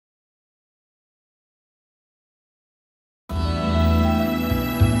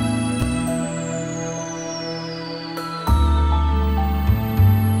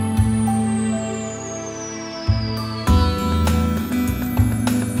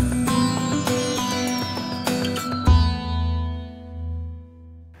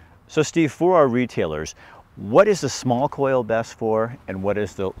So Steve, for our retailers, what is the small coil best for and what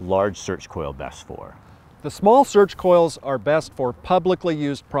is the large search coil best for? The small search coils are best for publicly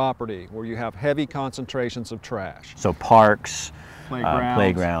used property where you have heavy concentrations of trash. So parks, Playgrounds.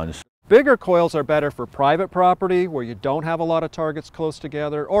 playgrounds. Bigger coils are better for private property where you don't have a lot of targets close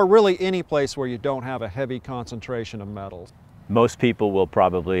together, or really any place where you don't have a heavy concentration of metals. Most people will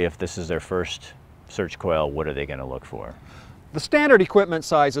probably, if this is their first search coil, what are they going to look for? The standard equipment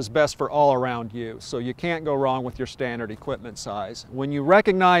size is best for all around use, so you can't go wrong with your standard equipment size. When you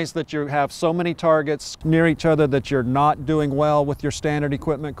recognize that you have so many targets near each other that you're not doing well with your standard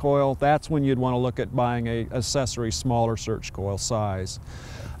equipment coil, that's when you'd want to look at buying an accessory smaller search coil size.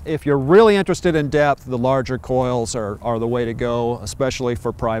 If you're really interested in depth, the larger coils are the way to go, especially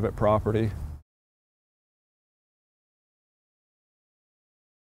for private property.